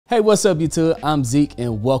Hey, what's up YouTube? I'm Zeke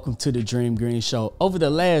and welcome to the Dream Green Show. Over the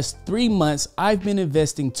last 3 months, I've been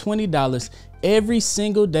investing $20 every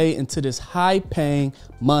single day into this high paying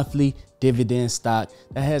monthly dividend stock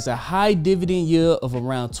that has a high dividend yield of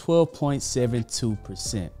around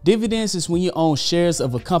 12.72%. Dividends is when you own shares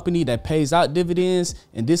of a company that pays out dividends,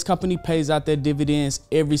 and this company pays out their dividends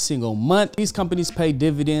every single month. These companies pay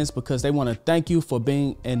dividends because they want to thank you for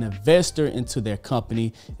being an investor into their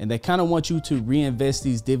company, and they kind of want you to reinvest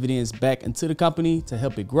these dividends back into the company to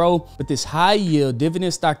help it grow. But this high yield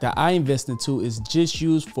dividend stock that I invest into is just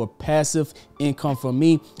used for passive income for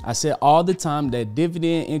me. I say all the time that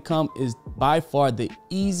dividend income is by far the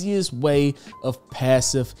easiest way of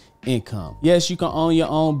passive income. Yes, you can own your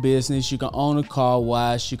own business, you can own a car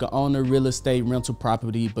wash, you can own a real estate rental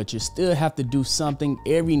property, but you still have to do something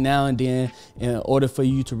every now and then in order for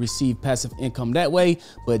you to receive passive income that way.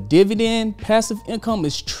 But dividend passive income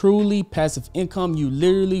is truly passive income. You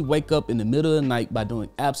literally wake up in the middle of the night by doing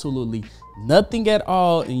absolutely nothing at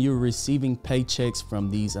all, and you're receiving paychecks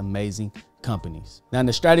from these amazing companies. Now,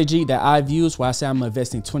 the strategy that I've used where I say I'm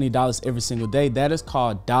investing $20 every single day, that is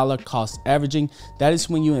called dollar cost averaging. That is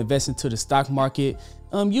when you invest into the stock market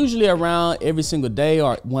usually around every single day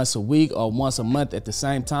or once a week or once a month at the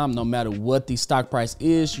same time. No matter what the stock price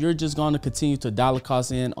is, you're just going to continue to dollar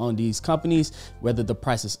cost in on these companies, whether the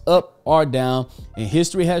price is up or down. And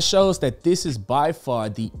history has shows that this is by far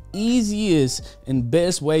the easiest and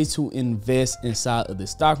best way to invest inside of the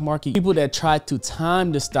stock market. People that try to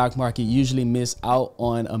time the stock market usually miss out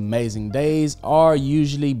on amazing days or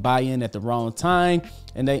usually buy in at the wrong time,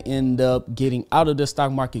 and they end up getting out of the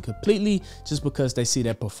stock market completely just because they see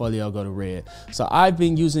their portfolio go to red. So I've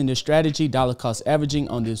been using this strategy, dollar cost averaging,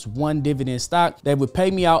 on this one dividend stock that would pay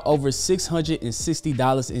me out over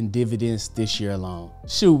 $660 in dividends this year alone.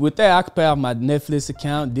 Shoot, with that, I could pay off my Netflix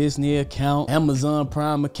account, Disney account, Amazon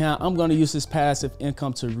Prime account. I'm gonna use this passive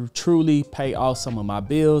income to truly pay off some of my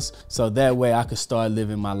bills, so that way I could start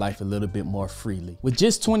living my life a little bit more freely. With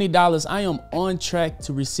just $20, I am on track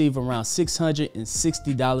to receive around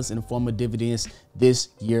 $660 in the form of dividends this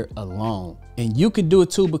year alone. And you can do it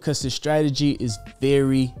too, because the strategy is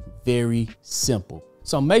very, very simple.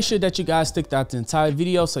 So make sure that you guys stick throughout the entire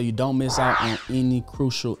video so you don't miss out on any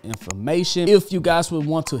crucial information. If you guys would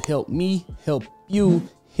want to help me help you,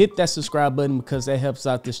 hit that subscribe button, because that helps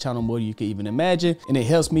out this channel more than you can even imagine, and it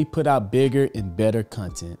helps me put out bigger and better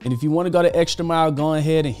content. And if you want to go the extra mile, go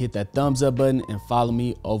ahead and hit that thumbs up button and follow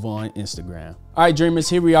me over on Instagram. All right, dreamers,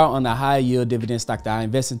 here we are on the high yield dividend stock that I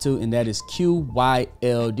invest into, and that is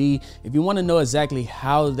QYLD. If you want to know exactly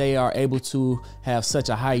how they are able to have such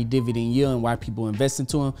a high dividend yield and why people invest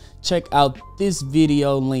into them, check out this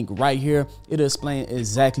video link right here. It'll explain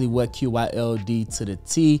exactly what QYLD to the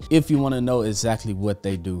T if you want to know exactly what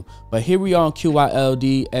they do. But here we are on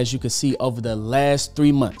QYLD. As you can see, over the last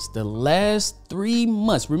 3 months,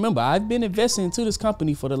 remember, I've been investing into this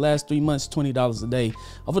company for the last 3 months, $20 a day.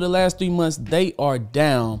 Over the last 3 months, they are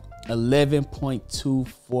down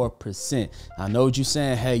 11.24%. I know what you're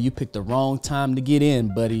saying. Hey, you picked the wrong time to get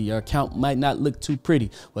in, buddy. Your account might not look too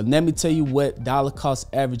pretty. Well, let me tell you what dollar cost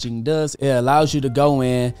averaging does. It allows you to go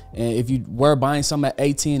in, and if you were buying some at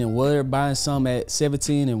 18 and were buying some at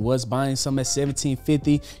 17 and was buying some at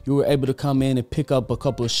 17.50, you were able to come in and pick up a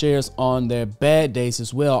couple of shares on their bad days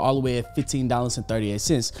as well, all the way at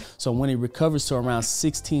 $15.38. So when it recovers to around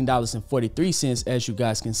 $16.43, as you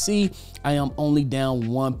guys can see, I am only down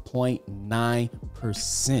 1.9%.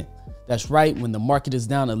 That's right. When the market is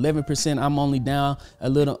down 11%, I'm only down a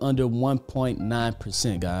little under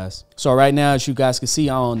 1.9%, guys. So right now, as you guys can see,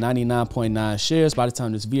 I own 99.9 shares. By the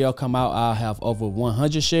time this video come out, I'll have over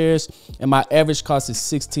 100 shares, and my average cost is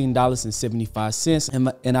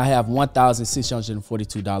 $16.75, and I have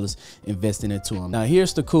 $1,642 invested into them. Now,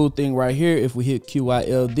 here's the cool thing right here. If we hit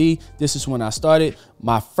QYLD, this is when I started.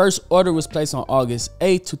 My first order was placed on August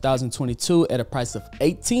 8, 2022 at a price of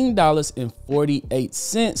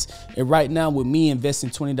 $18.48. And right now, with me investing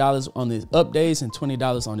 $20 on the up days and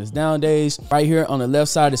 $20 on his down days, right here on the left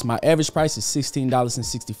side is my average price is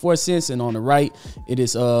 $16.64, and on the right it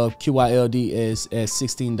is QYLD is at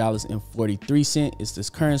 $16.43. It's this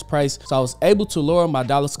current price. So I was able to lower my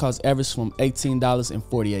dollars cost average from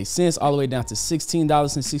 $18.48 all the way down to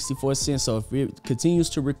 $16.64. So if it continues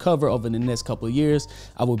to recover over the next couple of years,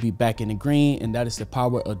 I will be back in the green, and that is the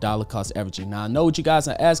power of dollar cost averaging. Now I know what you guys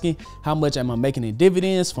are asking, how much am I making in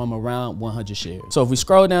dividends from around 100 shares? So if we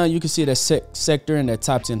scroll down, you can see that sector and that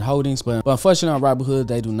top 10 holdings, but unfortunately on Robinhood,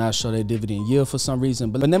 they do not show their dividend yield for some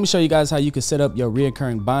reason. But let me show you guys how you can set up your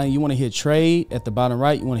recurring buying. You want to hit trade at the bottom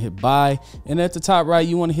right, you want to hit buy, and at the top right,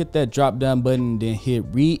 you want to hit that drop down button, then hit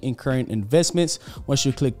recurring investments. Once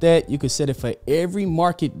you click that, you can set it for every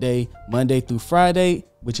market day, Monday through Friday,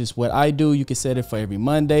 which is what I do. You can set it for every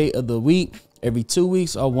Monday of the week, every 2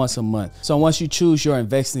 weeks, or once a month. So once you choose your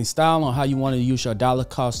investing style on how you want to use your dollar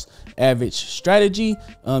cost average strategy,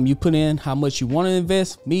 you put in how much you want to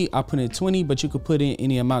invest. Me, I put in 20, but you could put in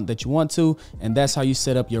any amount that you want to, and that's how you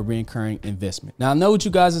set up your recurring investment. Now I know what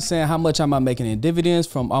you guys are saying, how much am I making in dividends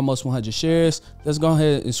from almost 100 shares? Let's go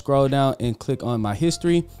ahead and scroll down and click on my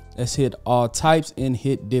history. Let's hit all types and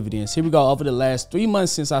hit dividends. Here we go. Over the last 3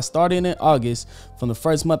 months since I started in August, from the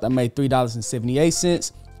first month I made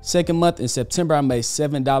 $3.78. Second month in September, I made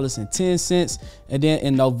 $7.10. And then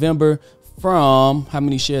in November, from how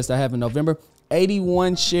many shares do I have in November?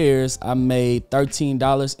 81 shares, I made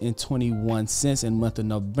 $13.21 in the month of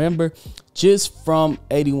November, just from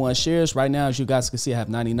 81 shares. Right now, as you guys can see, I have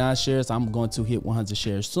 99 shares. I'm going to hit 100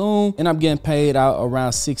 shares soon, and I'm getting paid out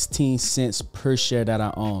around 16 cents per share that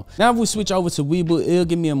I own. Now, if we switch over to Webull, it'll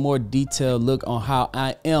give me a more detailed look on how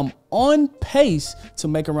I am on pace to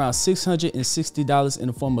make around $660 in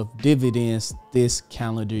the form of dividends this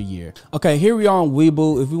calendar year. Okay, here we are on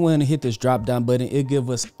Webull. If we want to hit this drop down button, it'll give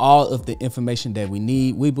us all of the information that we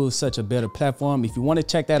need. Webull is such a better platform. If you want to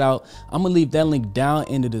check that out, I'm gonna leave that link down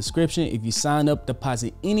in the description. If you sign up,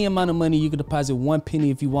 deposit any amount of money, you can deposit 1 penny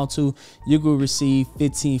if you want to, you will receive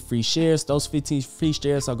 15 free shares. Those 15 free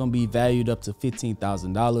shares are gonna be valued up to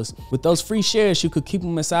 $15,000. With those free shares, you could keep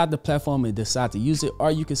them inside the platform and decide to use it,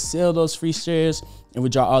 or you can sell those free shares and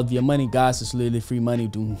withdraw all of your money. Guys, it's literally free money.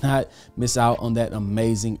 Do not miss out on that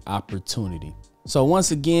amazing opportunity. So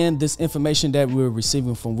once again, this information that we're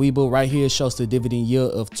receiving from Webull right here shows the dividend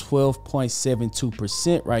yield of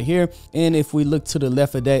 12.72% right here. And if we look to the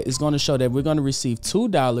left of that, it's going to show that we're going to receive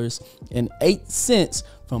 $2.08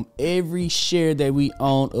 from every share that we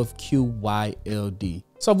own of QYLD.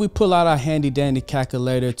 So if we pull out our handy dandy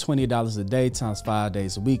calculator, $20 a day times 5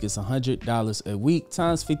 days a week, it's $100 a week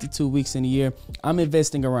times 52 weeks in a year. I'm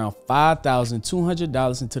investing around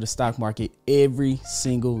 $5,200 into the stock market every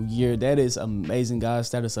single year. That is amazing,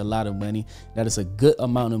 guys. That is a lot of money. That is a good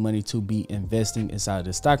amount of money to be investing inside of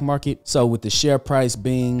the stock market. So with the share price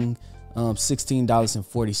being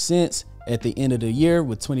 $16.40 at the end of the year,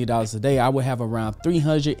 with $20 a day, I would have around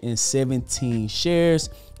 317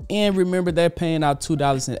 shares. And remember, they're paying out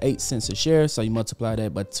 $2.08 a share. So you multiply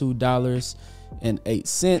that by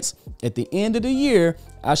 $2.08. At the end of the year,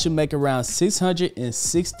 I should make around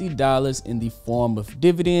 $660 in the form of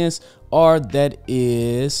dividends, or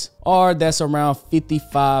that's around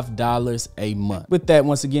 $55 a month. With that,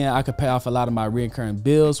 once again, I could pay off a lot of my recurring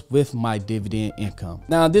bills with my dividend income.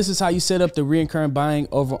 Now, this is how you set up the recurring buying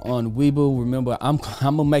over on Webull. Remember, I'm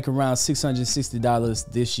gonna make around $660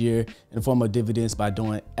 this year in the form of dividends by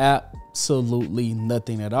doing absolutely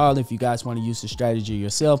nothing at all. If you guys want to use the strategy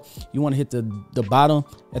yourself, you want to hit the bottom.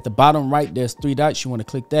 At the bottom right, there's 3 dots. You want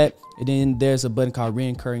to click that, and then there's a button called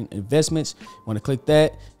recurring investments. You want to click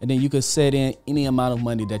that, and then you can set in any amount of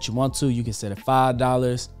money that you want to. You can set it $5,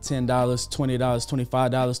 $10, $20,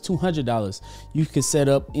 $25, $200. You can set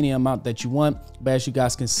up any amount that you want, but as you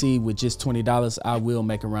guys can see, with just $20, I will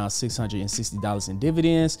make around $660 in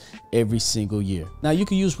dividends every single year. Now, you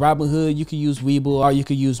can use Robinhood, you can use Webull, or you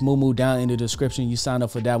can use Moomoo. Down in the description, you sign up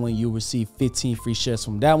for that one, you'll receive 15 free shares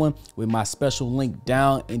from that one with my special link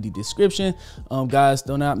down in the description. Guys,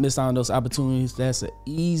 do not miss out on those opportunities. That's an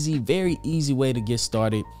easy, very easy way to get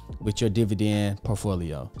started with your dividend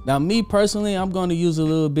portfolio. Now, me personally, I'm going to use a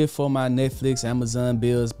little bit for my Netflix, Amazon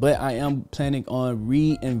bills, but I am planning on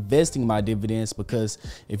reinvesting my dividends, because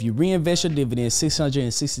if you reinvest your dividends,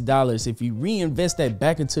 $660, if you reinvest that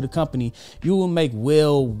back into the company, you will make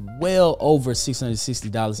well over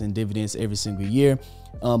 $660 in dividends every single year.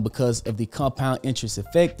 Because of the compound interest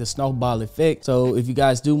effect, the snowball effect. So if you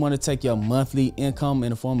guys do want to take your monthly income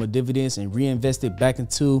in the form of dividends and reinvest it back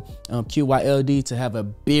into QYLD to have a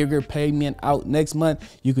bigger payment out next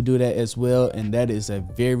month, you could do that as well. And that is a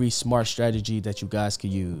very smart strategy that you guys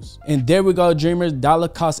could use. And there we go, dreamers. Dollar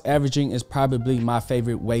cost averaging is probably my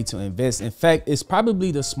favorite way to invest. In fact, it's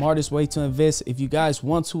probably the smartest way to invest. If you guys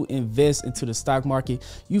want to invest into the stock market,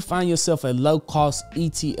 you find yourself a low cost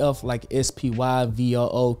ETF like SPY,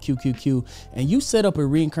 VOO, QQQ, and you set up a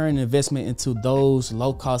recurring investment into those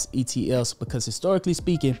low cost ETFs, because historically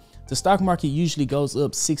speaking, the stock market usually goes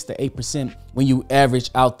up 6 to 8%. When you average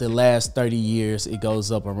out the last 30 years, it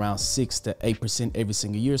goes up around 6 to 8% every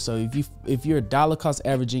single year. So if you're dollar cost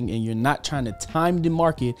averaging and you're not trying to time the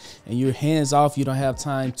market and you're hands off, you don't have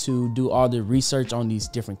time to do all the research on these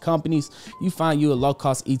different companies, you find you a low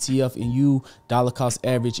cost ETF and you dollar cost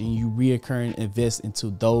average and you reoccurring invest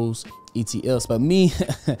into those ETFs. But me,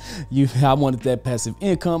 I wanted that passive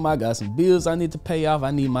income. I got some bills I need to pay off.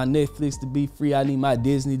 I need my Netflix to be free. I need my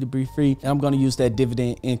Disney to be free. And I'm going to use that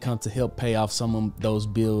dividend income to help pay off some of those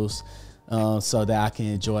bills, so that I can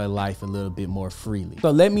enjoy life a little bit more freely.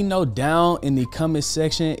 So let me know down in the comment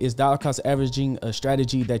section, is dollar cost averaging a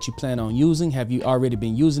strategy that you plan on using? Have you already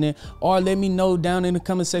been using it? Or let me know down in the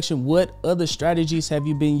comment section, what other strategies have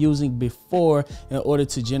you been using before in order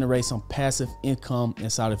to generate some passive income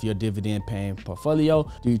inside of your dividend paying portfolio?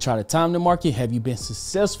 Do you try to time the market? Have you been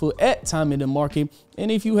successful at timing the market? And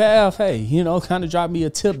if you have, hey, kind of drop me a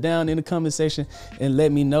tip down in the comment section and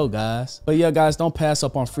let me know, guys. But yeah, guys, don't pass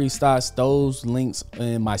up on free stocks. Those links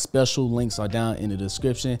and my special links are down in the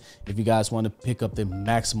description. If you guys want to pick up the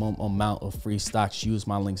maximum amount of free stocks, use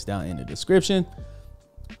my links down in the description.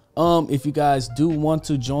 If you guys do want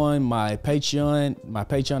to join my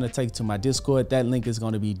Patreon to take you to my Discord, that link is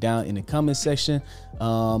going to be down in the comment section.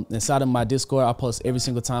 Inside of my Discord, I post every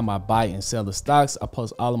single time I buy and sell the stocks. I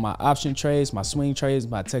post all of my option trades, my swing trades,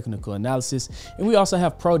 my technical analysis, and we also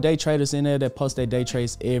have pro day traders in there that post their day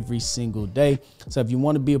trades every single day. So if you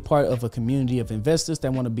want to be a part of a community of investors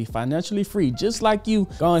that want to be financially free just like you,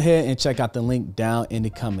 go ahead and check out the link down in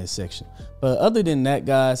the comment section. But other than that,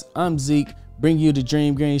 guys, I'm Zeke, bring you the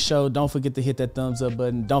Dream Green Show. Don't forget to hit that thumbs up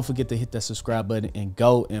button. Don't forget to hit that subscribe button, and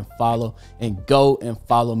go and follow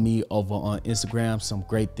me over on Instagram. Some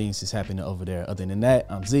great things is happening over there. Other than that,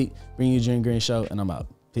 I'm Zeke, bring you the Dream Green Show, and I'm out.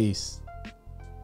 Peace.